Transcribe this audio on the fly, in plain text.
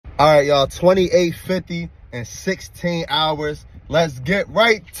All right, y'all, 2850 in 16 hours. Let's get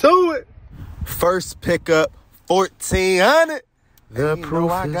right to it. First pickup, 1400. The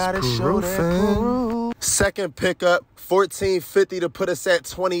proof I gotta show that proof. Second pickup, 1450 to put us at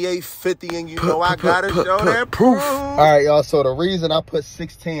 2850, and you know I gotta show that proof. All right, y'all, so the reason I put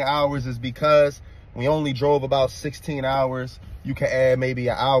 16 hours is because we only drove about 16 hours. You can add maybe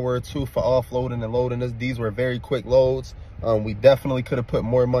an hour or two for offloading and loading this. These were very quick loads. We definitely could have put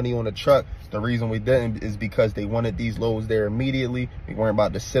more money on the truck. The reason we didn't is because they wanted these loads there immediately. We weren't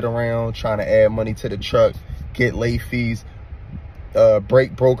about to sit around trying to add money to the truck, get late fees,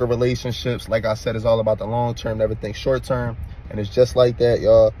 break broker relationships. Like I said, it's all about the long term, everything short term. And it's just like that,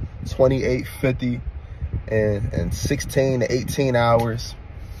 y'all. 2850 and 16 to 18 hours.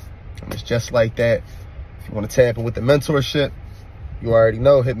 And it's just like that. If you want to tap in with the mentorship, you already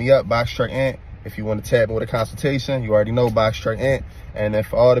know, hit me up, Box Truck Ant. If you want to tap in with a consultation, you already know, Box Truck Ant. And then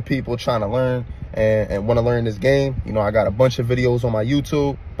for all the people trying to learn and want to learn this game, you know, I got a bunch of videos on my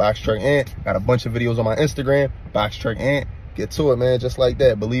YouTube, Box Truck Ant. Got a bunch of videos on my Instagram, Box Truck Ant. Get to it, man, just like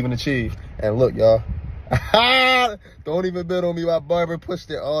that. Believe and achieve. And look, y'all, don't even bet on me. My barber pushed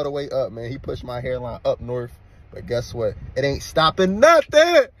it all the way up, man. He pushed my hairline up north. But guess what? It ain't stopping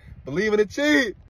nothing. Believe and achieve.